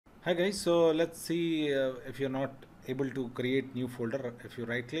Hi guys, so let's see if you're not able to create new folder. If you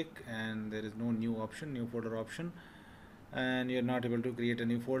right click and there is no new option, new folder option, and you're not able to create a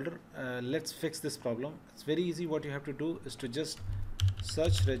new folder, let's fix this problem. It's very easy. What you have to do is to just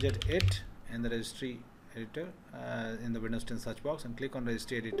search Regedit in the Registry Editor in the Windows 10 search box and click on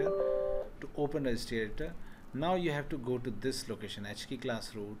Registry Editor to open Registry Editor. Now you have to go to this location: HKey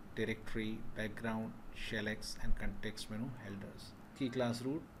class root, directory, background, shellx, and context menu headers. Key class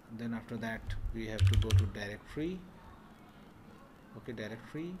root, then after that we have to go to directory, okay,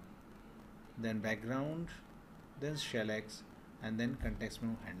 directory, then background, then shellx, and then context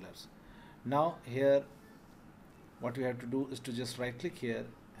menu handlers. Now here what we have to do is to just right click here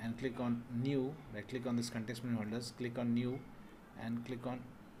and click on new, right click on this context menu handlers, click on new and click on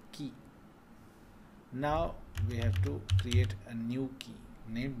key. Now we have to create a new key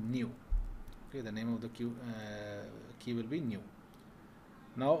named new. Okay, the name of the key will be new.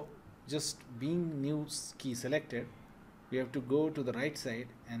 Now just being new key selected, we have to go to the right side,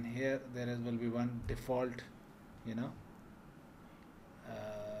 and here there will be one default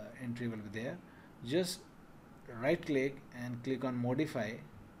entry will be there. Just right click and click on modify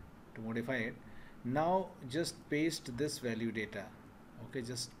to modify it. Now just paste this value data. Okay,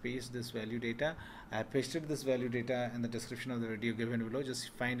 just paste this value data. I have pasted this value data in the description of the video given below.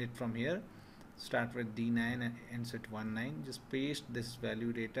 Just find it from here. Start with D9 and ends at 19. Just paste this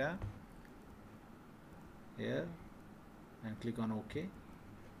value data here and click on OK.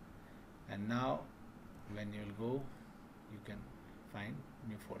 And now when you will go, you can find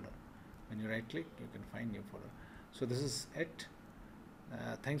new folder. When you right click, you can find new folder. So this is it.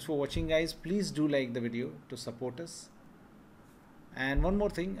 Thanks for watching guys. Please do like the video to support us. And one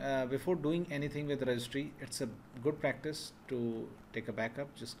more thing, before doing anything with the registry, it's a good practice to take a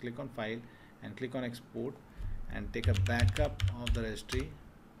backup. Just click on file and click on export and take a backup of the registry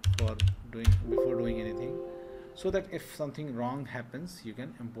before doing anything, so that if something wrong happens, you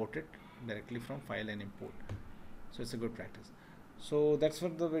can import it directly from file and import. So it's a good practice. So that's for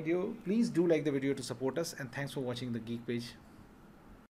the video. Please do like the video to support us, and thanks for watching the Geek page.